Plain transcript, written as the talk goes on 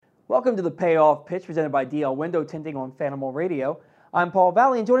Welcome to the Payoff pitch presented by DL Window Tinting on Fanimal Radio. I'm Paul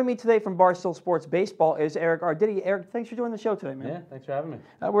Valley, and joining me today from Barstool Sports Baseball is Eric Arditti. Eric, thanks for joining the show today, man. Yeah, thanks for having me.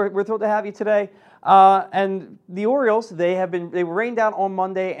 We're thrilled to have you today. And the Orioles, they were rained down on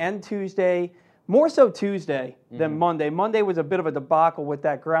Monday and Tuesday, more so Tuesday than Monday. Monday was a bit of a debacle with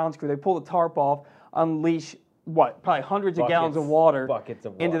that ground screw. They pulled the tarp off, unleashed probably hundreds of gallons of water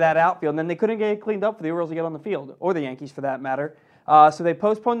into that outfield, and then they couldn't get it cleaned up for the Orioles to get on the field, or the Yankees for that matter. So they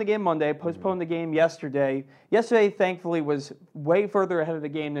postponed the game Monday, postponed the game yesterday. Yesterday, thankfully, was way further ahead of the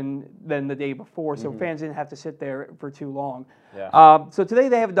game than the day before, so fans didn't have to sit there for too long. Yeah. So today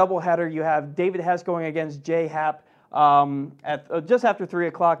they have a doubleheader. You have David Hess going against Jay Happ at just after 3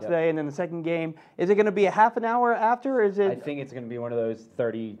 o'clock today, and then the second game. Is it going to be a half an hour after? Or is it? I think it's going to be one of those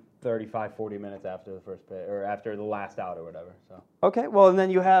 35, 40 minutes after the first pitch, or after the last out or whatever. So. Okay, well, and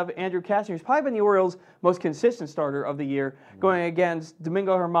then you have Andrew Kastner, who's probably been the Orioles' most consistent starter of the year, going against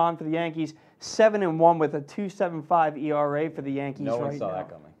Domingo Germán for the Yankees, 7-1 with a 2.75 ERA for the Yankees right now. No one saw that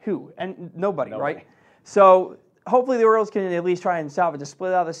coming. Who? And nobody, right? So hopefully the Orioles can at least try and salvage a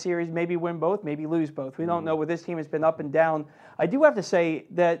split out of the series, maybe win both, maybe lose both. We don't know with this team. It's been up and down. I do have to say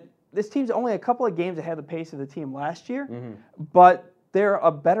that this team's only a couple of games ahead of the pace of the team last year, but they're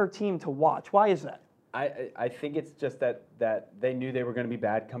a better team to watch. Why is that? I think it's just that they knew they were going to be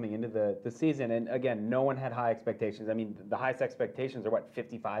bad coming into the season. And, again, no one had high expectations. I mean, the highest expectations are,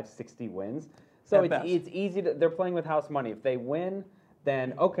 55, 60 wins? So it's easy. They're playing with house money. If they win,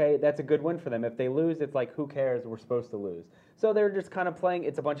 then, okay, that's a good win for them. If they lose, it's like, who cares? We're supposed to lose. So they're just kind of playing.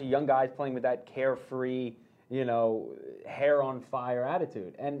 It's a bunch of young guys playing with that carefree, hair on fire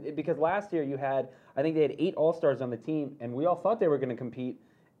attitude. And because last year I think they had 8 All-Stars on the team, and we all thought they were going to compete,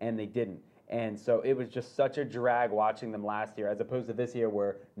 and they didn't. And so it was just such a drag watching them last year, as opposed to this year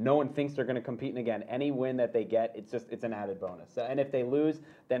where no one thinks they're going to compete. And again, any win that they get, it's an added bonus. So, and if they lose,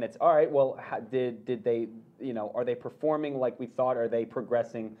 then it's all right. Well, did they, are they performing like we thought? Are they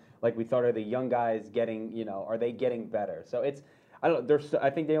progressing like we thought? Are the young guys getting, are they getting better? So I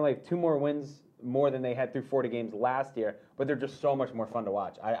think they only have 2 more wins more than they had through 40 games last year, but they're just so much more fun to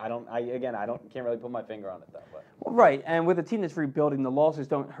watch. Can't really put my finger on it though. But. Well, right, and with a team that's rebuilding, the losses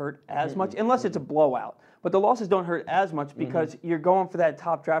don't hurt as much, unless it's a blowout. But the losses don't hurt as much because you're going for that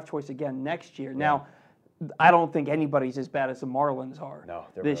top draft choice again next year. Now, I don't think anybody's as bad as the Marlins are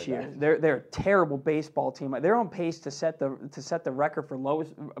this year. They're a terrible baseball team. They're on pace to set the record for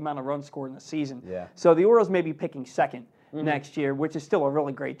lowest amount of runs scored in the season. Yeah. So the Orioles may be picking second next year, which is still a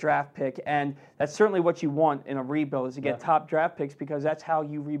really great draft pick, and that's certainly what you want in a rebuild is to get top draft picks because that's how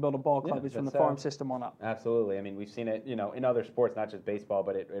you rebuild a ball club is from the farm system on up. Absolutely. I mean, we've seen it, in other sports, not just baseball,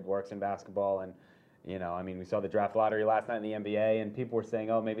 but it works in basketball, and we saw the draft lottery last night in the NBA, and people were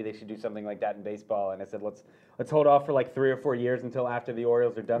saying, oh, maybe they should do something like that in baseball, and I said, let's hold off for like 3 or 4 years until after the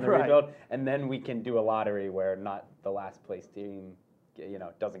Orioles are done the rebuild, and then we can do a lottery where not the last place team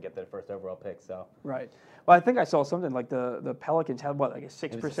doesn't get the first overall pick. So right. Well, I think I saw something like the Pelicans had like a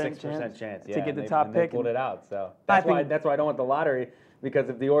 6% chance to get the top pick. They pulled it out. So that's why I don't want the lottery, because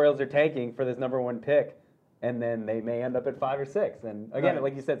if the Orioles are tanking for this number 1 pick, and then they may end up at 5 or 6. And again,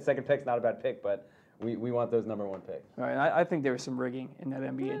 like you said, second pick's not a bad pick, but we want those number 1 picks. All right. I think there was some rigging in that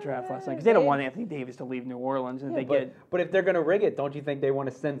NBA draft last night because they don't want Anthony Davis to leave New Orleans. And but if they're going to rig it, don't you think they want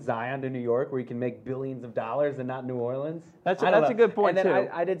to send Zion to New York where he can make billions of dollars and not New Orleans? That's a good point, and then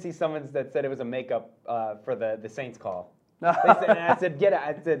too. I did see someone that said it was a makeup for the Saints call. And I said, get it.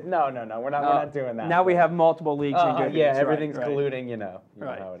 I said, no, we're not doing that. Now we have multiple leagues. Everything's colluding, you know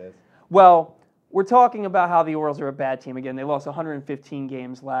how it is. Well, we're talking about how the Orioles are a bad team. Again, they lost 115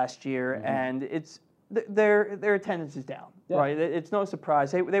 games last year, and their attendance is down, right? It's no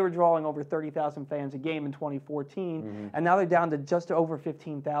surprise. They were drawing over 30,000 fans a game in 2014, and now they're down to just over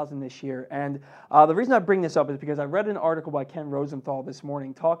 15,000 this year. And the reason I bring this up is because I read an article by Ken Rosenthal this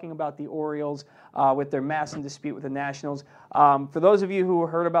morning talking about the Orioles with their massive dispute with the Nationals. For those of you who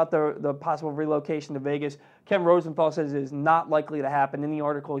heard about the possible relocation to Vegas, Ken Rosenthal says it is not likely to happen. In the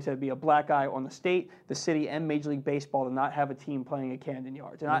article, he said it would be a black eye on the state, the city, and Major League Baseball to not have a team playing at Camden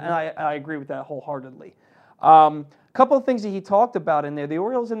Yards. And I agree with that wholeheartedly. A couple of things that he talked about in there. The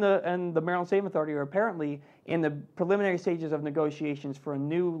Orioles and the Maryland Stadium Authority are apparently in the preliminary stages of negotiations for a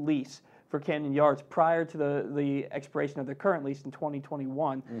new lease for Camden Yards prior to the expiration of the current lease in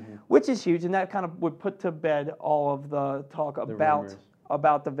 2021, which is huge, and that kind of would put to bed all of the talk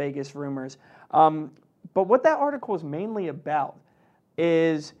about the Vegas rumors. But what that article is mainly about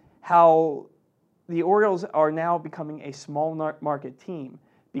is how the Orioles are now becoming a small market team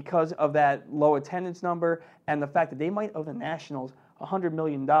because of that low attendance number and the fact that they might owe the Nationals $100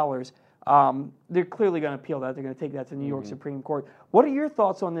 million They're clearly going to appeal that. They're going to take that to New York Supreme Court. What are your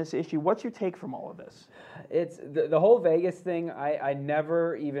thoughts on this issue? What's your take from all of this? It's the whole Vegas thing. I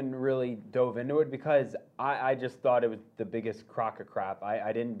never even really dove into it because I just thought it was the biggest crock of crap.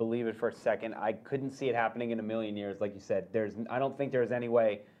 I didn't believe it for a second. I couldn't see it happening in a million years. Like you said, I don't think there's any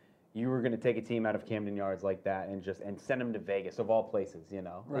way you were going to take a team out of Camden Yards like that and send them to Vegas of all places.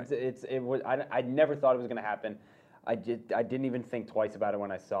 Right. I never thought it was going to happen. I didn't even think twice about it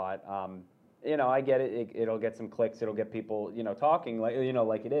when I saw it. I get it. It'll get some clicks. It'll get people, talking like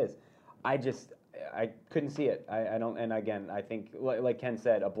it is. I couldn't see it. I don't. And again, I think like Ken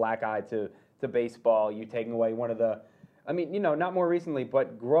said, a black eye to baseball. You taking away one of the. I mean, not more recently,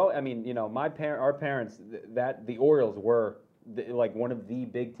 but our parents, that the Orioles were like one of the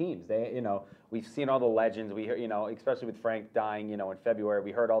big teams. They, we've seen all the legends. We hear, especially with Frank dying, in February,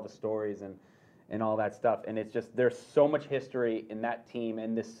 we heard all the stories and all that stuff. And it's just, there's so much history in that team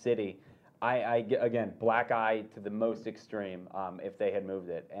and this city. Again, black eye to the most extreme if they had moved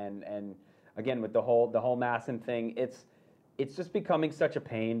it. And again, with the whole Masson thing, it's just becoming such a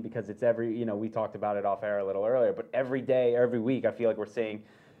pain because it's we talked about it off air a little earlier, but every day, every week, I feel like we're saying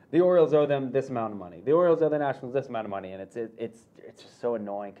the Orioles owe them this amount of money. The Orioles owe the Nationals this amount of money, and it's just so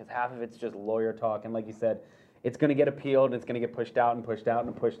annoying because half of it's just lawyer talk, and like you said, it's going to get appealed, and it's going to get pushed out and pushed out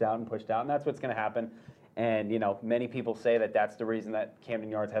and pushed out and pushed out, and that's what's going to happen. And many people say that that's the reason that Camden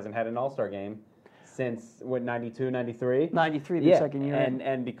Yards hasn't had an All-Star game since 92, 93? 93, the second year.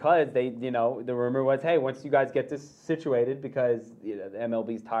 And because they, the rumor was, hey, once you guys get this situated, because the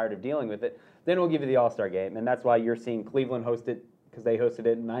MLB's tired of dealing with it, then we'll give you the All-Star game, and that's why you're seeing Cleveland host it. Because they hosted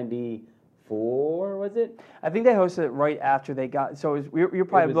it in 94, was it? I think they hosted it right after they got. So you're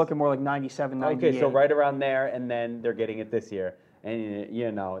probably looking more like 97, 98. Okay, so right around there, and then they're getting it this year. And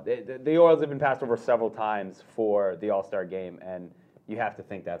the Orioles have been passed over several times for the All-Star game, and you have to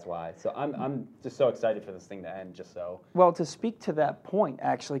think that's why. So I'm just so excited for this thing to end. Just so. Well, to speak to that point,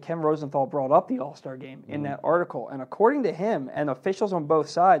 actually, Ken Rosenthal brought up the All-Star game in that article, and according to him and officials on both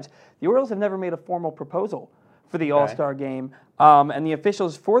sides, the Orioles have never made a formal proposal for the All-Star game. And the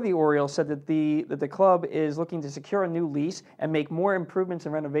officials for the Orioles said that the club is looking to secure a new lease and make more improvements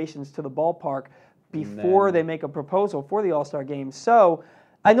and renovations to the ballpark before they make a proposal for the All-Star game. So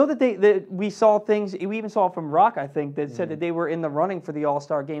I know that we saw things, we even saw from Rock, I think, that said that they were in the running for the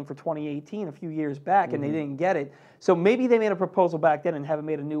All-Star game for 2018 a few years back, and they didn't get it. So maybe they made a proposal back then and haven't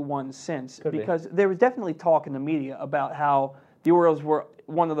made a new one since. Because there was definitely talk in the media about how the Orioles were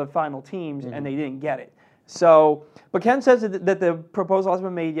one of the final teams and they didn't get it. So, but Ken says that the proposal hasn't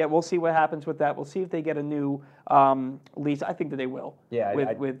been made yet. We'll see what happens with that. We'll see if they get a new lease. I think that they will. Yeah,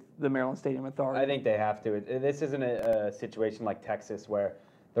 with the Maryland Stadium Authority. I think they have to. This isn't a situation like Texas where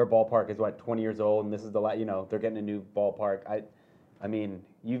their ballpark is 20 years old, and this is they're getting a new ballpark. I mean,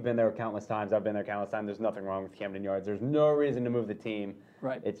 you've been there countless times. I've been there countless times. There's nothing wrong with Camden Yards. There's no reason to move the team.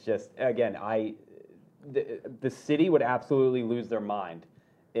 Right. It's just again, the city would absolutely lose their mind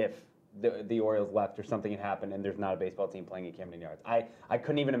if the Orioles left or something had happened and there's not a baseball team playing at Camden Yards. I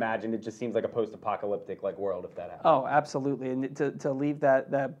couldn't even imagine. It just seems like a post-apocalyptic world if that happened. Oh, absolutely. And to leave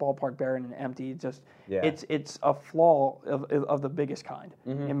that ballpark barren and empty, it's a flaw of the biggest kind,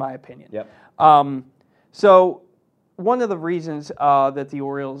 in my opinion. Yep. So one of the reasons that the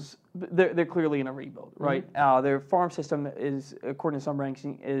Orioles, they're clearly in a rebuild, right? Their farm system is, according to some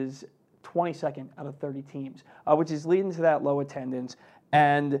ranking, is 22nd out of 30 teams, which is leading to that low attendance.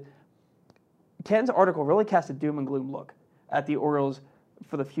 And Ken's article really casts a doom and gloom look at the Orioles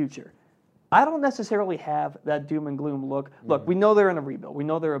for the future. I don't necessarily have that doom and gloom look. Look, we know they're in a rebuild. We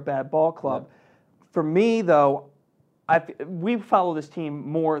know they're a bad ball club. Yeah. For me, though, we follow this team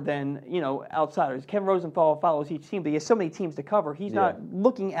more than outsiders. Ken Rosenthal follows each team, but he has so many teams to cover. He's not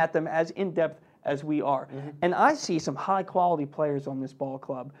looking at them as in depth as we are. And I see some high quality players on this ball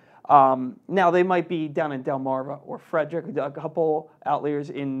club. Now, they might be down in Delmarva or Frederick, a couple outliers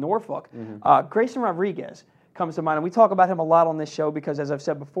in Norfolk. Grayson Rodriguez comes to mind, and we talk about him a lot on this show because, as I've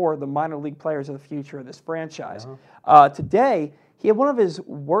said before, the minor league players are the future of this franchise. Today, he had one of his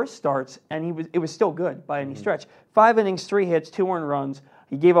worst starts, and it was still good by any stretch. 5 innings, 3 hits, 2 earned runs.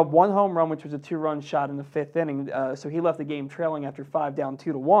 He gave up 1 home run, which was a 2-run shot in the 5th inning, so he left the game trailing after 5 down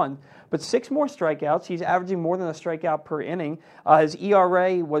 2-1. But 6 more strikeouts. He's averaging more than a strikeout per inning. His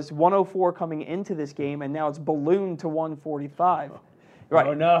ERA was 1.04 coming into this game, and now it's ballooned to 1.45. Right.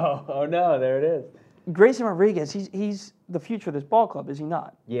 Oh no, there it is. Grayson Rodriguez, he's the future of this ball club, is he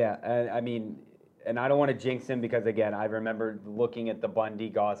not? Yeah, and I don't want to jinx him because, again, I remember looking at the Bundy,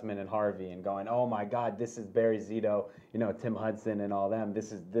 Gossman, and Harvey and going, oh, my God, this is Barry Zito, Tim Hudson and all them.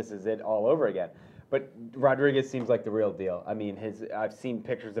 This is it all over again. But Rodriguez seems like the real deal. I mean, I've seen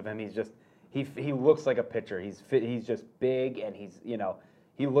pictures of him. He's just he looks like a pitcher. He's fit. He's just big, and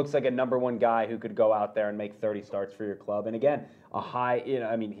he looks like a number one guy who could go out there and make 30 starts for your club. And again,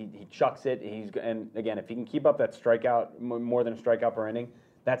 he chucks it. And again, if he can keep up that strikeout, more than a strikeout per inning,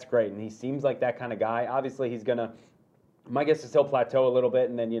 that's great. And he seems like that kind of guy. Obviously, my guess is he'll plateau a little bit,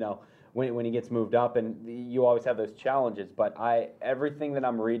 and then, when he gets moved up, and you always have those challenges. But everything that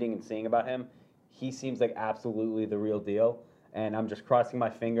I'm reading and seeing about him, he seems like absolutely the real deal. And I'm just crossing my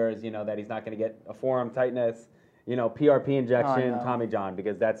fingers, that he's not going to get a forearm tightness, PRP injection, Tommy John,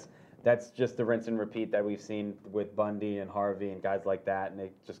 because that's just the rinse and repeat that we've seen with Bundy and Harvey and guys like that, and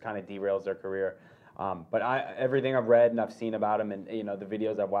it just kind of derails their career. But everything I've read and I've seen about him, and the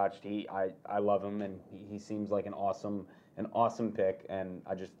videos I've watched, I love him, and he seems like an awesome pick, and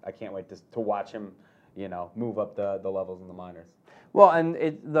I can't wait to watch him, move up the levels in the minors. Well,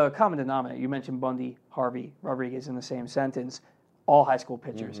 and the common denominator, you mentioned Bundy, Harvey, Rodriguez in the same sentence, all high school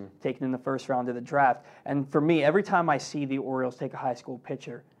pitchers taken in the first round of the draft. And for me, every time I see the Orioles take a high school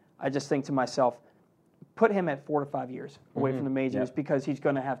pitcher, I just think to myself, put him at 4 to 5 years away from the majors because he's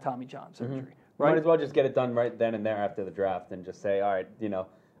going to have Tommy John surgery. Right? Might as well just get it done right then and there after the draft and just say, all right,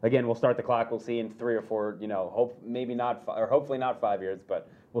 again, we'll start the clock. We'll see in 3 or 4, hopefully not 5 years, but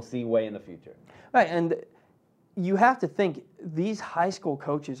we'll see way in the future. Right, and you have to think these high school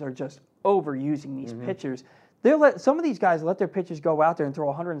coaches are just overusing these pitchers. Some of these guys let their pitchers go out there and throw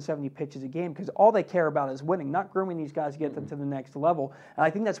 170 pitches a game because all they care about is winning, not grooming these guys to get them to the next level. And I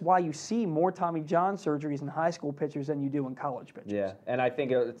think that's why you see more Tommy John surgeries in high school pitchers than you do in college pitchers. Yeah, and I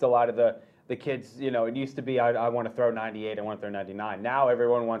think it's a lot of the kids, it used to be I want to throw 98, I want to throw 99. Now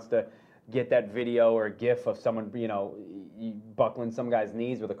everyone wants to get that video or GIF of someone, buckling some guy's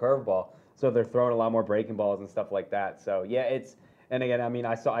knees with a curveball. So they're throwing a lot more breaking balls and stuff like that. So yeah, and again, I mean,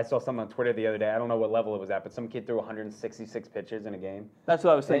 I saw something on Twitter the other day. I don't know what level it was at, but some kid threw 166 pitches in a game. That's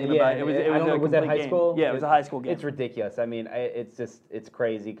what I was thinking about. Was that high school? Yeah, it was a high school game. It's ridiculous. I mean, it's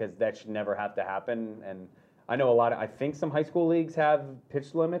crazy because that should never have to happen. And I know I think some high school leagues have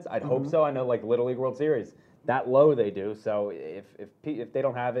pitch limits. I'd hope so. I know like Little League World Series, that low they do. So if they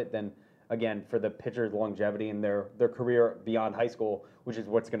don't have it, then again, for the pitcher's longevity and their career beyond high school, which is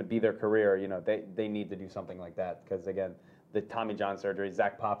what's going to be their career, they need to do something like that because again, the Tommy John surgery,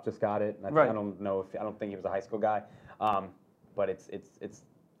 Zach Pop just got it. And I don't think he was a high school guy, but it's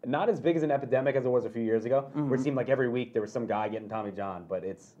not as big as an epidemic as it was a few years ago, where it seemed like every week there was some guy getting Tommy John. But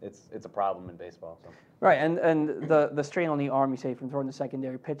it's a problem in baseball. So. Right, and the strain on the arm, you say, from throwing the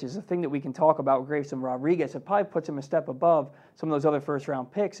secondary pitches, the thing that we can talk about with Grayson Rodriguez, it probably puts him a step above some of those other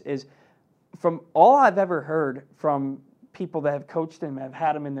first-round picks, is from all I've ever heard from people that have coached him, have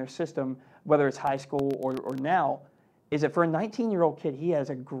had him in their system, whether it's high school or now, is that for a 19-year-old kid, he has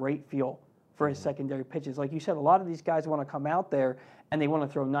a great feel for his secondary pitches. Like you said, a lot of these guys want to come out there and they want to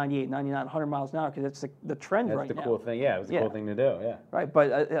throw 98, 99, 100 miles an hour because it's the trend right now. That's the cool thing. Yeah, it was a cool thing to do, yeah. Right,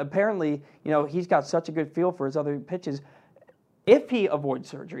 but apparently, he's got such a good feel for his other pitches. If he avoids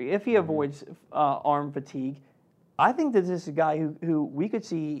surgery, if he avoids arm fatigue, I think that this is a guy who we could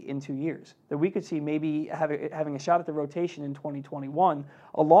see in 2 years, that we could see maybe having a shot at the rotation in 2021,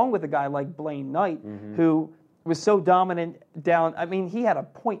 along with a guy like Blaine Knight, who was so dominant down. I mean, he had a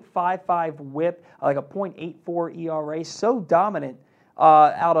 .55 whip, like a .84 ERA, so dominant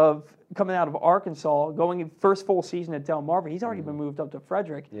coming out of Arkansas, going first full season at Delmarva. He's already been moved up to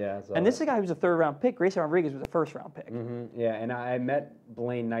Frederick. Yeah, and this is a guy who's a third-round pick. Grayson Rodriguez was a first-round pick. Yeah, and I met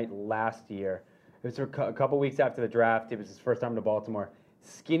Blaine Knight last year. It was a couple weeks after the draft. It was his first time to Baltimore.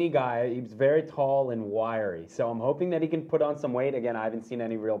 Skinny guy. He was very tall and wiry. So I'm hoping that he can put on some weight. Again, I haven't seen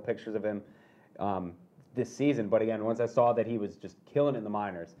any real pictures of him this season. But again, once I saw that he was just killing it in the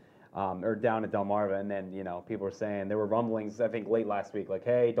minors, or down at Delmarva, and then people were saying, there were rumblings, I think late last week, like,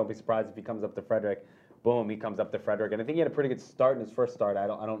 hey, don't be surprised if he comes up to Frederick. Boom, he comes up to Frederick, and I think he had a pretty good start in his first start. I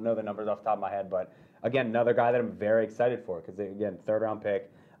don't know the numbers off the top of my head, but again, another guy that I'm very excited for because again, third-round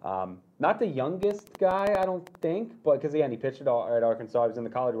pick. Not the youngest guy, I don't think, but because again, he pitched at Arkansas. He was in the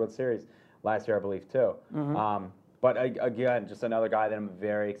College World Series last year, I believe, too. But again, just another guy that I'm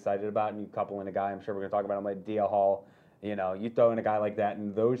very excited about, and you couple in a guy, I'm sure we're going to talk about him, like DL Hall. You throw in a guy like that,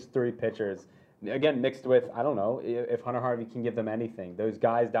 and those three pitchers, again, mixed with, I don't know, if Hunter Harvey can give them anything. Those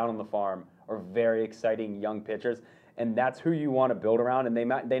guys down on the farm are very exciting young pitchers, and that's who you want to build around. And they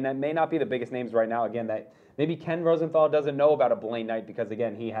may not be the biggest names right now. Again, that maybe Ken Rosenthal doesn't know about a Blaine Knight because,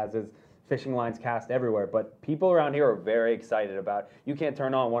 again, he has his fishing lines cast everywhere. But people around here are very excited about. You can't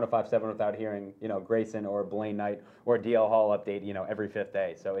turn on 105.7 without hearing, Grayson or Blaine Knight or DL Hall update, every fifth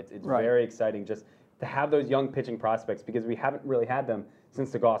day. So it's right. Very exciting. Just to have those young pitching prospects, because we haven't really had them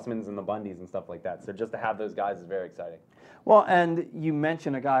since the Gossmans and the Bundys and stuff like that. So just to have those guys is very exciting. Well, and you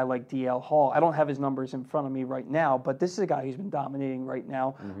mentioned a guy like DL Hall. I don't have his numbers in front of me right now, but this is a guy who's been dominating right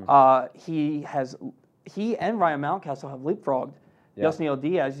now. He and Ryan Mountcastle have leapfrogged Yasniel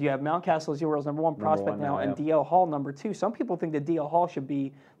Diaz. You have Mountcastle as the Orioles' number one prospect now, and DL Hall number 2. Some people think that DL Hall should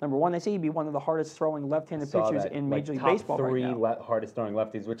be number 1. They say he'd be one of the hardest throwing left-handed pitchers in Major League Baseball right now. Top 3 hardest throwing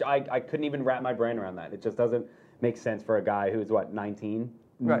lefties, which I couldn't even wrap my brain around that. It just doesn't make sense for a guy who's 19.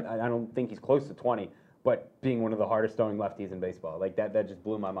 Right. I don't think he's close to 20. But being one of the hardest throwing lefties in baseball, that just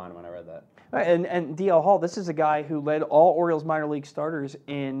blew my mind when I read that. Right, and DL Hall, this is a guy who led all Orioles minor league starters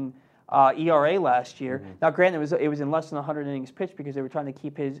in ERA last year. Mm-hmm. Now, granted, it was in less than 100 innings pitched because they were trying to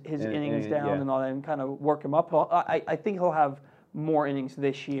keep his innings down and all that and kind of work him up. I think he'll have more innings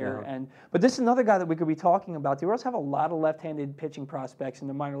this year. Uh-huh. But this is another guy that we could be talking about. The Orioles have a lot of left-handed pitching prospects in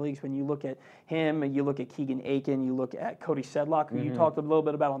the minor leagues. When you look at him, you look at Keegan Aiken, you look at Cody Sedlock, who you talked a little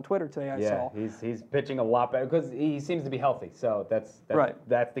bit about on Twitter today, I saw. He's pitching a lot better because he seems to be healthy. So that's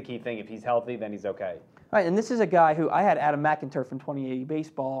the key thing. If he's healthy, then he's okay. Right, and this is a guy who I had Adam McIntyre from 2080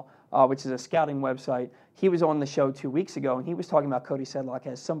 Baseball, which is a scouting website. He was on the show 2 weeks ago, and he was talking about Cody Sedlock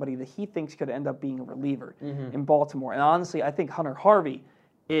as somebody that he thinks could end up being a reliever in Baltimore. And honestly, I think Hunter Harvey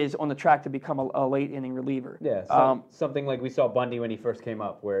is on the track to become a late inning reliever. Yeah, something like we saw Bundy when he first came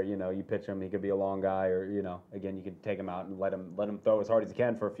up, where you pitch him, he could be a long guy, or again you could take him out and let him throw as hard as he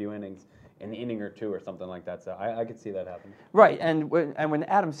can for a few innings, an inning or two or something like that. So I could see that happen. Right, and when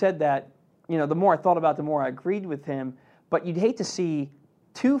Adam said that, the more I thought about it, the more I agreed with him. But you'd hate to see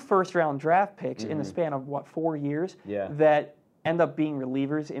 2 first-round draft picks in the span of 4 years that end up being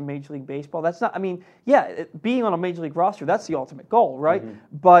relievers in Major League Baseball. That's not. Being on a Major League roster, that's the ultimate goal, right?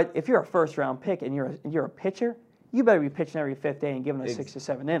 But if you're a first-round pick and you're a pitcher, you better be pitching every 5th day and giving us 6 to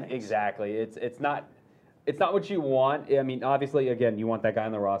 7 innings. Exactly. It's not what you want. I mean, obviously, again, you want that guy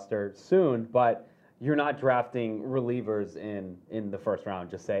on the roster soon, but you're not drafting relievers in the first round.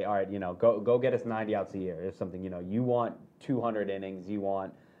 Just say, all right, go get us 90 outs a year or something. You want 200 innings. You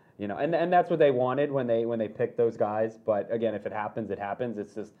want, and that's what they wanted when they picked those guys. But again, if it happens, it happens.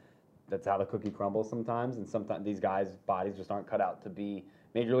 It's just that's how the cookie crumbles sometimes. And sometimes these guys' bodies just aren't cut out to be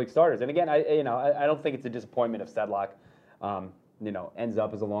major league starters. And again, I don't think it's a disappointment if Sedlock, ends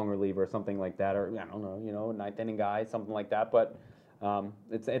up as a long reliever or something like that, or I don't know, 9th inning guy, something like that. But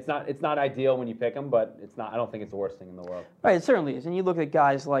it's not ideal when you pick them, but it's not. I don't think it's the worst thing in the world. Right, it certainly is. And you look at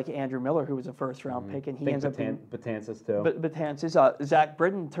guys like Andrew Miller, who was a first-round pick, and he ends up being Betances too. Betances, Zach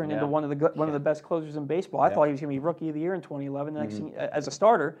Britton turned into one of the best closers in baseball. I thought he was going to be Rookie of the Year in 2011. Next thing, as a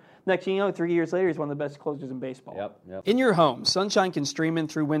starter, next thing you know, 3 years later, he's one of the best closers in baseball. Yep. In your home, sunshine can stream in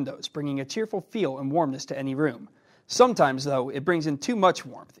through windows, bringing a cheerful feel and warmness to any room. Sometimes, though, it brings in too much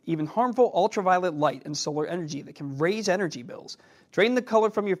warmth, even harmful ultraviolet light and solar energy that can raise energy bills, drain the color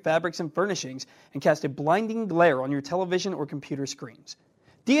from your fabrics and furnishings, and cast a blinding glare on your television or computer screens.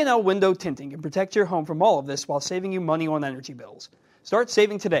 D&L Window Tinting can protect your home from all of this while saving you money on energy bills. Start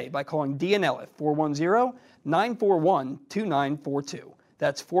saving today by calling D&L at 410-941-2942.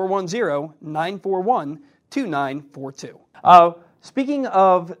 That's 410-941-2942. Speaking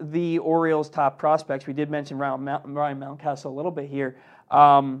of the Orioles' top prospects, we did mention Ryan Mountcastle a little bit here.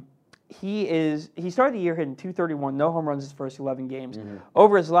 He started the year hitting .231, no home runs his first 11 games.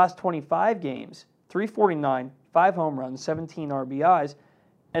 Over his last 25 games, .349, 5 home runs, 17 RBIs.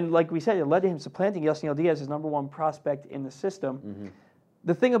 And like we said, it led to him supplanting Yasniel Diaz as number 1 prospect in the system.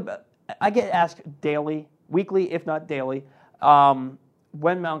 The thing about, I get asked daily, weekly, if not daily,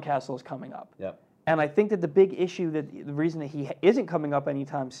 when Mountcastle is coming up. Yep. And I think that the big issue, the reason that he isn't coming up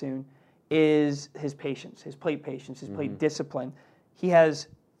anytime soon, is his patience, his plate patience, his plate discipline. He has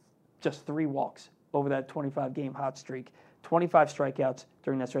just 3 walks over that 25-game hot streak, 25 strikeouts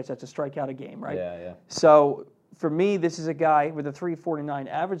during that stretch. That's a strikeout a game, right? Yeah. So for me, this is a guy with a .349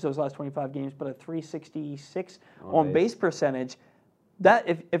 average those last 25 games, but a .366 on base percentage. That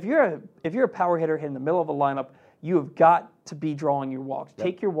if you're a power hitter in the middle of a lineup, you have got to be drawing your walks. Yep.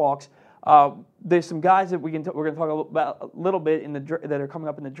 Take your walks. There's some guys that we're going to talk about a little bit that are coming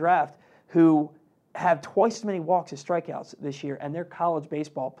up in the draft who have twice as many walks as strikeouts this year, and they're college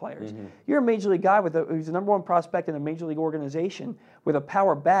baseball players. You're a major league guy who's the number 1 prospect in a major league organization with a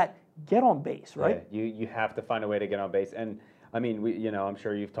power bat. Get on base, right? Yeah, you have to find a way to get on base, and I mean, I'm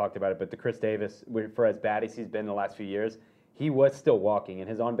sure you've talked about it, but the Chris Davis, for as bad as he's been the last few years, he was still walking, and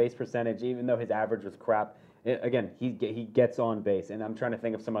his on base percentage, even though his average was crap. Again, he gets on base, and I'm trying to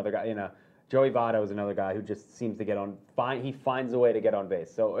think of some other guy. Joey Votto is another guy who just seems to get on. He finds a way to get on base.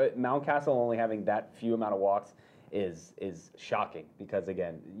 So Mountcastle only having that few amount of walks is shocking because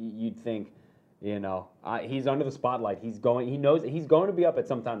again, you'd think He's under the spotlight. He knows he's going to be up at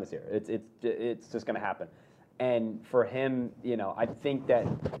some time this year. It's just going to happen. And for him, I think that,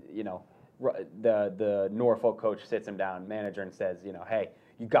 the Norfolk coach sits him down, manager, and says, hey,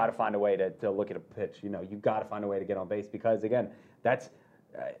 you got to find a way to look at a pitch. You got to find a way to get on base because, again,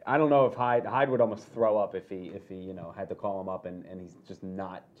 I don't know if Hyde would almost throw up if he had to call him up and he's just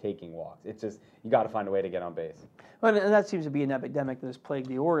not taking walks. It's just you got to find a way to get on base. Well, and that seems to be an epidemic that has plagued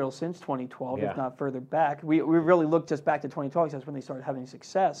the Orioles since 2012, if not further back. We really looked just back to 2012 because that's when they started having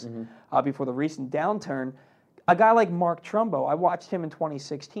success before the recent downturn. A guy like Mark Trumbo, I watched him in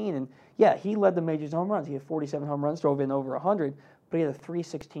 2016, and he led the majors in home runs. He had 47 home runs, drove in over 100. But he had a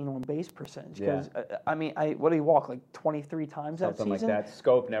 .316 on base percentage. Because what did he walk, like 23 times that season? Something like that.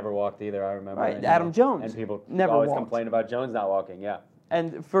 Scope never walked either. I remember. Right, Adam Jones. And people never always walked. complain about Jones not walking. Yeah.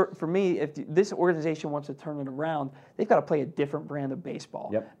 And for me, if this organization wants to turn it around, they've got to play a different brand of baseball.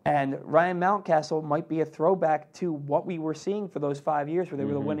 Yep. And Ryan Mountcastle might be a throwback to what we were seeing for those 5 years where they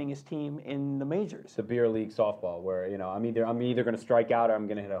were the winningest team in the majors. The beer league softball, where I'm either going to strike out or I'm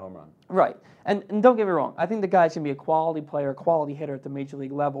going to hit a home run. Right. And don't get me wrong, I think the guy's going to be a quality player, a quality hitter at the major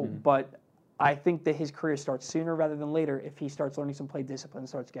league level, but I think that his career starts sooner rather than later if he starts learning some play discipline and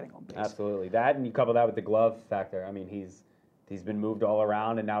starts getting on base. Absolutely. That, and you couple that with the glove factor. I mean, he's been moved all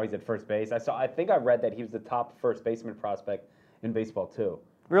around, and now he's at first base. I think I read that he was the top first baseman prospect in baseball too.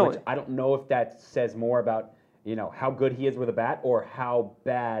 Really? Which I don't know if that says more about how good he is with a bat or how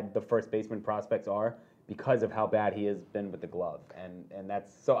bad the first baseman prospects are because of how bad he has been with the glove. And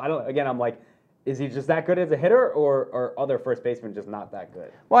that's so. I don't. Again, I'm like, is he just that good as a hitter, or are other first basemen just not that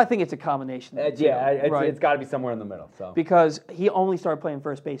good? Well, I think it's a combination. It's got to be somewhere in the middle. So because he only started playing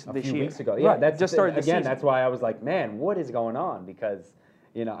first base this year. A few weeks ago. Yeah, that's just started again. That's why I was like, man, what is going on? Because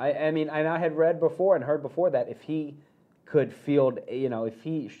I mean, and I had read before and heard before that if he could field, if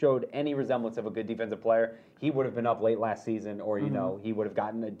he showed any resemblance of a good defensive player, he would have been up late last season, or he would have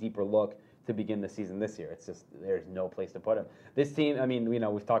gotten a deeper look to begin the season this year. It's just there's no place to put him. This team, I mean,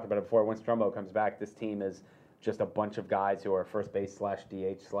 we've talked about it before. Once Trumbo comes back, this team is just a bunch of guys who are first base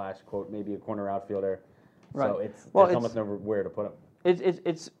 /DH / quote maybe a corner outfielder. Right. So there's almost nowhere to put him.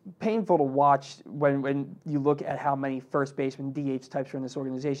 It's painful to watch when you look at how many first baseman DH types are in this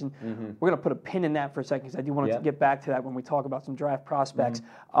organization. We're going to put a pin in that for a second because I do want to get back to that when we talk about some draft prospects.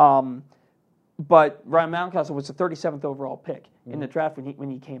 But Ryan Mountcastle was the 37th overall pick in the draft when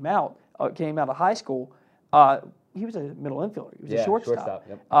he came out of high school. He was a middle infielder. He was a shortstop.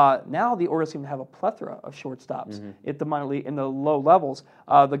 Now the Orioles seem to have a plethora of shortstops at the minor league in the low levels.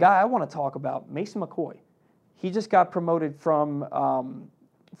 The guy I want to talk about, Mason McCoy. He just got promoted from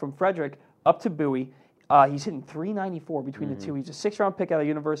Frederick up to Bowie. He's hitting .394 between the two. He's a 6th-round pick out of the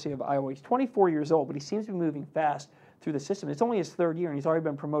University of Iowa. He's 24 years old, but he seems to be moving fast through the system. It's only his 3rd year, and he's already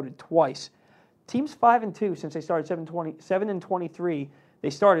been promoted twice. Team's 5-2 since they started 7-23. They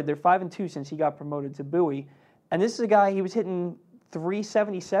started. They're 5-2 since he got promoted to Bowie. And this is a guy, he was hitting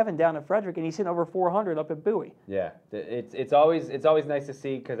 .377 down at Frederick, and he's hitting over .400 up at Bowie. Yeah, it's always nice to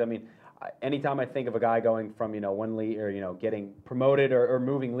see because, I mean, anytime I think of a guy going from, one league or, getting promoted or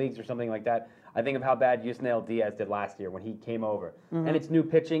moving leagues or something like that, I think of how bad Yusniel Diaz did last year when he came over. And it's new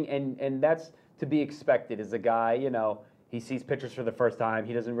pitching, and that's to be expected as a guy, he sees pitchers for the first time.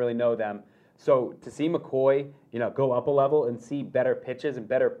 He doesn't really know them. So to see McCoy, go up a level and see better pitches and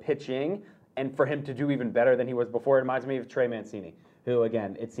better pitching, and for him to do even better than he was before, it reminds me of Trey Mancini, who,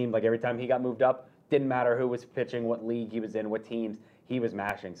 again, it seemed like every time he got moved up, didn't matter who was pitching, what league he was in, what teams, he was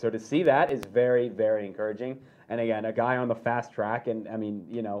mashing. So to see that is very, very encouraging. And again, a guy on the fast track, and I mean,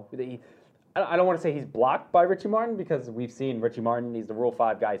 I don't want to say he's blocked by Richie Martin because we've seen Richie Martin, he's the Rule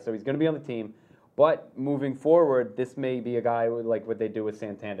 5 guy, so he's going to be on the team. But moving forward, this may be a guy like what they do with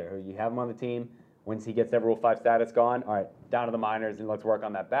Santander, who you have him on the team. Once he gets that Rule 5 status gone, all right, down to the minors and let's work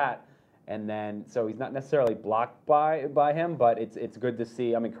on that bat. And then, so he's not necessarily blocked by him, but it's good to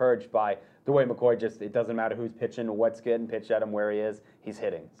see. I'm encouraged by the way McCoy it doesn't matter who's pitching, what's getting pitched at him, where he is, he's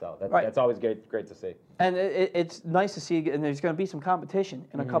hitting. So that's always great to see. And it's nice to see, and there's going to be some competition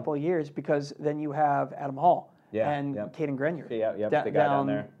in a couple of years because then you have Adam Hall. And Caden Grenier. The guy down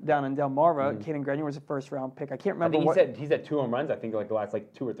there. Down in Delmarva. Caden Grenier was a 1st-round pick. I can't remember he's had 2 home runs, I think, like the last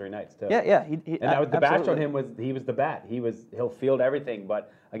 2 or 3 nights, too. Yeah. And that was the badge on him he was the bat. He'll field everything,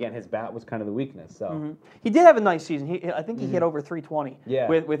 but, again, his bat was kind of the weakness. So He did have a nice season. I think he hit over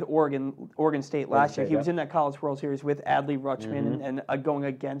 .320 with Oregon State last year. He was in that College World Series with Adley Rutschman and going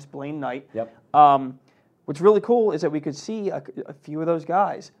against Blaine Knight. What's really cool is that we could see a few of those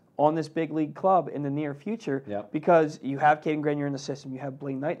guys on this big league club in the near future because you have Caden Grenier in the system, you have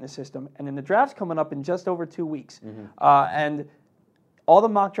Blaine Knight in the system, and then the draft's coming up in just over 2 weeks. And all the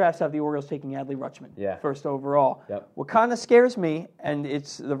mock drafts have the Orioles taking Adley Rutschman first overall. Yep. What kind of scares me, and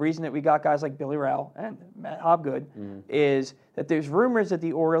it's the reason that we got guys like Billy Rowell and Matt Hobgood, is that there's rumors that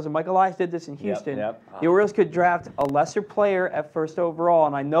the Orioles, and Mike Elias did this in Houston, the Orioles could draft a lesser player at first overall,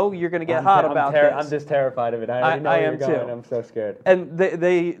 and I know you're going to get hot about this. I'm just terrified of it. I know where you're going. I'm so scared. And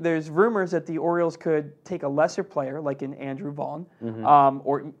there's rumors that the Orioles could take a lesser player, like an Andrew Vaughn,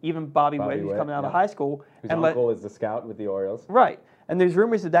 or even Bobby Witt, who's coming out of high school. Whose uncle is the scout with the Orioles. Right. And there's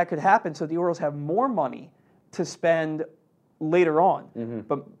rumors that could happen, so the Orioles have more money to spend later on.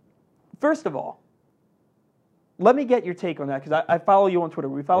 But first of all, let me get your take on that, because I follow you on Twitter.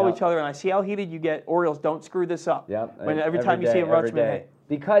 We follow each other, and I see how heated you get. Orioles, don't screw this up. Every time you see a Rutschman.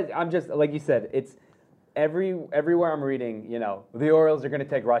 Because I'm just, like you said, it's everywhere I'm reading, the Orioles are going to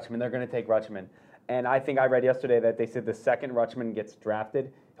take Rutschman. They're going to take Rutschman. And I think I read yesterday that they said the second Rutschman gets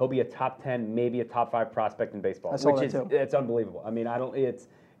drafted, he'll be a top 10, maybe a top 5 prospect in baseball. It's unbelievable. I mean,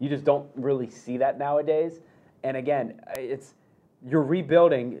 you just don't really see that nowadays. And again, you're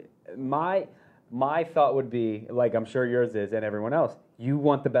rebuilding. My thought would be, like I'm sure yours is, and everyone else, you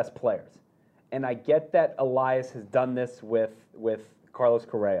want the best players. And I get that Elias has done this with Carlos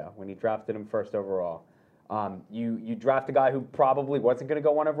Correa when he drafted him first overall. You draft a guy who probably wasn't going to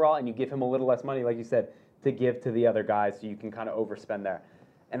go 1 overall, and you give him a little less money, like you said, to give to the other guys, so you can kind of overspend there.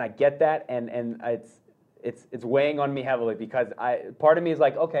 And I get that, and it's weighing on me heavily, because part of me is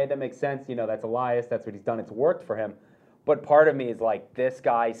like, okay, that makes sense. That's Elias. That's what he's done. It's worked for him. But part of me is like, this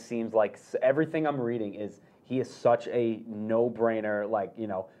guy seems like everything I'm reading is he is such a no-brainer, like,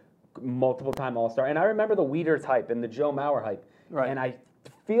 multiple-time All-Star. And I remember the Wieters hype and the Joe Mauer hype. Right. And I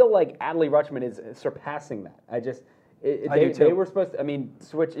feel like Adley Rutschman is surpassing that. They were supposed to,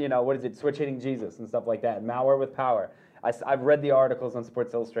 switch, switch hitting Jesus and stuff like that. Mauer with power. I've read the articles on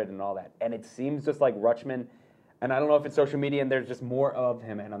Sports Illustrated and all that. And it seems just like Rutschman, and I don't know if it's social media and there's just more of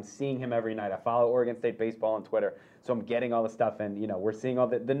him, and I'm seeing him every night. I follow Oregon State baseball on Twitter, so I'm getting all the stuff, and we're seeing all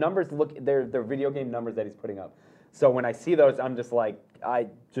the numbers. They're video game numbers that he's putting up. So when I see those, I'm just like, I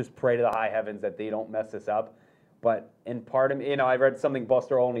just pray to the high heavens that they don't mess this up. But in part of me, I read something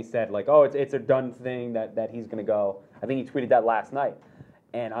Buster Olney said, like, oh, it's a done thing that he's going to go. I think he tweeted that last night,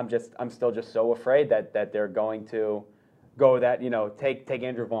 and I'm still just so afraid that they're going to go that take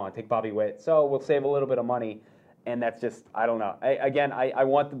Andrew Vaughn, take Bobby Witt. So we'll save a little bit of money. And that's just, I don't know. I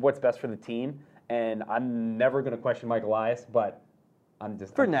want what's best for the team, and I'm never going to question Mike Elias, but I'm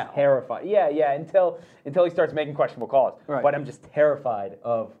now terrified. Yeah, until he starts making questionable calls. Right. But I'm just terrified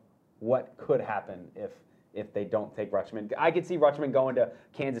of what could happen if they don't take Rutschman. I could see Rutschman going to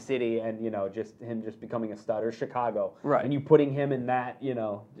Kansas City and just becoming a stud, or Chicago. Right. And you putting him in that,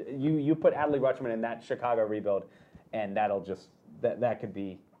 you put Adley Rutschman in that Chicago rebuild, and that'll just that could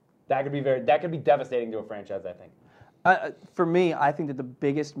be devastating to a franchise, I think. For me, I think that the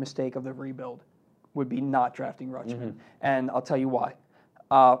biggest mistake of the rebuild would be not drafting Rutschman, and I'll tell you why.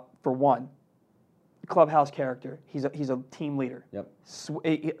 For one, clubhouse character. He's a team leader. Yep.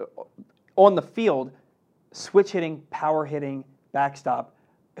 On the field, switch hitting, power hitting, backstop,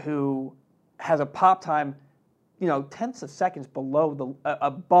 who has a pop time, tenths of seconds above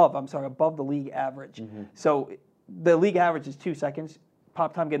the league average. So the league average is 2 seconds.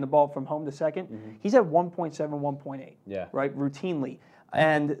 Pop time getting the ball from home to second. He's at 1.7, 1.8. Yeah. Right, routinely.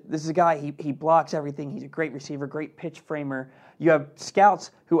 And this is a guy, he blocks everything. He's a great receiver, great pitch framer. You have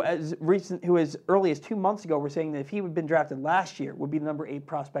scouts who as early as 2 months ago were saying that if he had been drafted last year, would be the number 8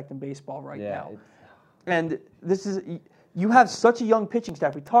 prospect in baseball now. And you have such a young pitching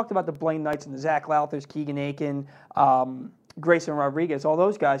staff. We talked about the Blaine Knights and the Zach Lauthers, Keegan Aiken, Grayson Rodriguez, all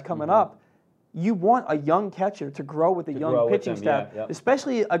those guys coming up. You want a young catcher to grow with a young pitching staff,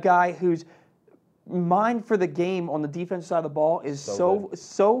 especially a guy whose mind for the game on the defensive side of the ball is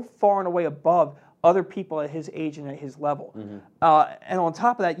so far and away above other people at his age and at his level. And on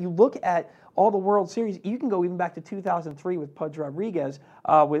top of that, you look at all the World Series. You can go even back to 2003 with Pudge Rodriguez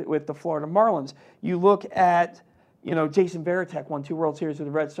with the Florida Marlins. You look at Jason Varitek won 2 World Series with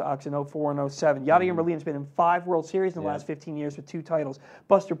the Red Sox in 04 and 07. Yadier Molina's been in 5 World Series in the last 15 years with 2 titles.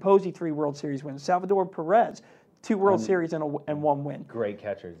 Buster Posey, 3 World Series wins. Salvador Perez, 2 World Series and 1 win. Great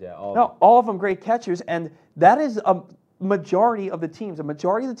catchers, all of them great catchers, and that is a majority of the teams. A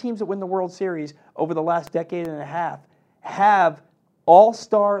majority of the teams that win the World Series over the last decade and a half have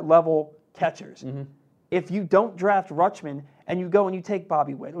all-star level catchers. If you don't draft Rutschman and you go and you take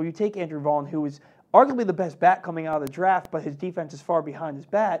Bobby Witt or you take Andrew Vaughn, who is arguably the best bat coming out of the draft, but his defense is far behind his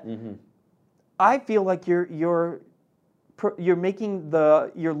bat. I feel like you're lengthening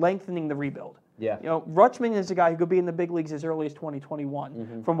the rebuild. Yeah. Rutschman is a guy who could be in the big leagues as early as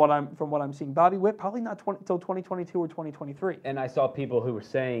 2021. From what I'm seeing. Bobby Witt probably not until 2022 or 2023. And I saw people who were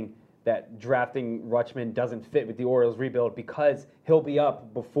saying that drafting Rutschman doesn't fit with the Orioles rebuild because he'll be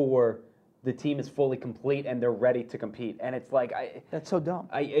up before the team is fully complete and they're ready to compete. And it's like that's so dumb.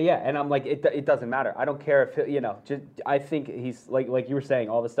 And I'm like, it doesn't matter. I don't care if I think he's like you were saying,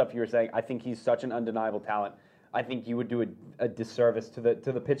 all the stuff you were saying. I think he's such an undeniable talent. I think you would do a disservice to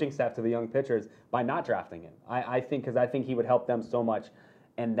the pitching staff, to the young pitchers, by not drafting him. I think he would help them so much,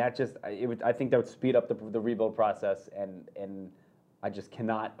 and that I think that would speed up the rebuild process, and I just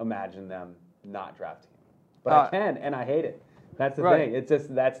cannot imagine them not drafting him. But I can, and I hate it. That's the thing. It's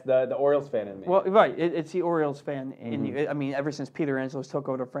just that's the Orioles fan in me. Well, right. It's the Orioles fan in you. I mean, ever since Peter Angelos took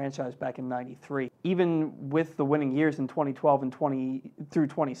over the franchise back in '93, even with the winning years in 2012 and through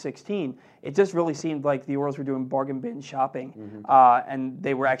 2016, it just really seemed like the Orioles were doing bargain bin shopping, and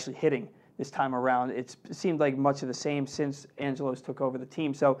they were actually hitting this time around. It seemed like much of the same since Angelos took over the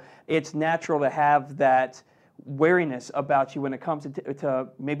team. So it's natural to have that wariness about you when it comes to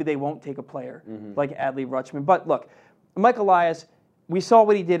maybe they won't take a player like Adley Rutschman. But look, Mike Elias, we saw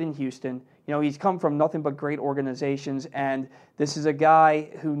what he did in Houston. He's come from nothing but great organizations, and this is a guy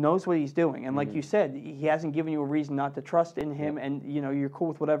who knows what he's doing. And like you said, he hasn't given you a reason not to trust in him, and you're cool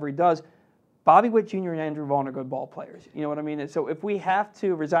with whatever he does. Bobby Witt Jr. and Andrew Vaughn are good ball players. You know what I mean? And so if we have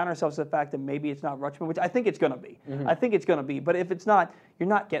to resign ourselves to the fact that maybe it's not Rutschman, which I think it's going to be. I think it's going to be. But if it's not, you're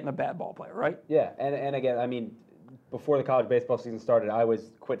not getting a bad ball player, right? Yeah, and again, I mean, before the college baseball season started, I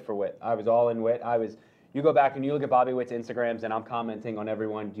was quit for Witt. I was all in Witt. You go back and you look at Bobby Witt's Instagrams, and I'm commenting on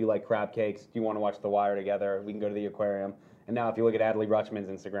everyone. Do you like crab cakes? Do you want to watch The Wire together? We can go to the aquarium. And now if you look at Adley Rutschman's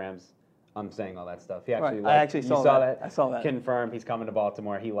Instagrams, I'm saying all that stuff. He actually I actually saw that. I saw that. Confirmed. He's coming to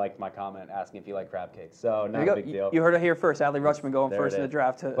Baltimore. He liked my comment asking if you like crab cakes. So not a big deal. You heard it here first. Adley Rutschman going first in the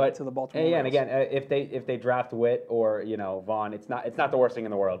draft to the Baltimore. And again, if they draft Witt or Vaughn, it's not the worst thing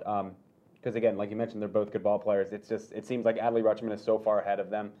in the world. Because again, like you mentioned, they're both good ball players. It seems like Adley Rutschman is so far ahead of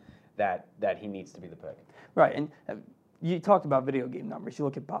them that he needs to be the pick. Right, and you talked about video game numbers. You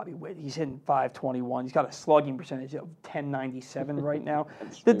look at Bobby Witt. He's hitting .521. He's got a slugging percentage of .1097 right now.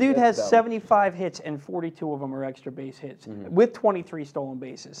 The dude has 75 hits, and 42 of them are extra base hits, with 23 stolen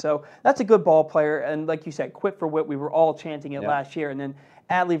bases. So that's a good ball player. And like you said, quit for Witt. We were all chanting it last year. And then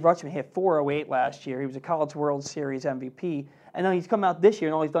Adley Rutschman hit .408 last year. He was a College World Series MVP. And then he's come out this year,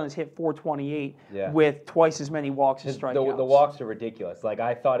 and all he's done is hit .428 with twice as many walks as strikeouts. The walks are ridiculous. Like,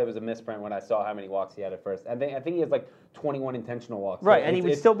 I thought it was a misprint when I saw how many walks he had at first. And I think he has like 21 intentional walks. Right, so and he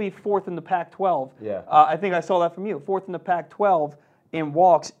would still be fourth in the Pac-12. Yeah. I think I saw that from you. Fourth in the Pac-12 in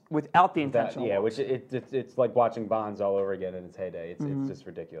walks without the intentional walks. Which it's like watching Bonds all over again in its heyday. It's just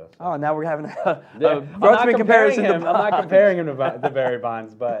ridiculous. Oh, now we're having a Rutschman comparison to Bonds. I'm not comparing him to Barry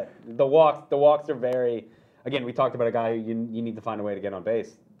Bonds, but the walks are very... Again, we talked about a guy who you need to find a way to get on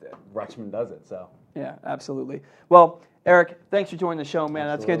base. Rutschman does it, so. Yeah, absolutely. Well, Eric, thanks for joining the show, man.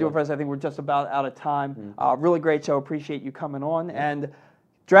 Absolutely. That's going to do it for us. I think we're just about out of time. Really great show. Appreciate you coming on. And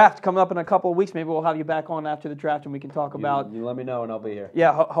draft coming up in a couple of weeks. Maybe we'll have you back on after the draft and we can talk about. You let me know and I'll be here.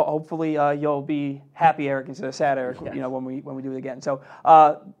 Yeah, hopefully you'll be happy, Eric, instead of sad, Eric. Yes. When we do it again. So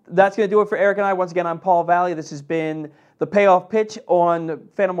that's going to do it for Eric and I. Once again, I'm Paul Valley. This has been the Payoff Pitch on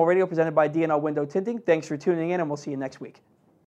Phantom Radio, presented by DNL Window Tinting. Thanks for tuning in, and we'll see you next week.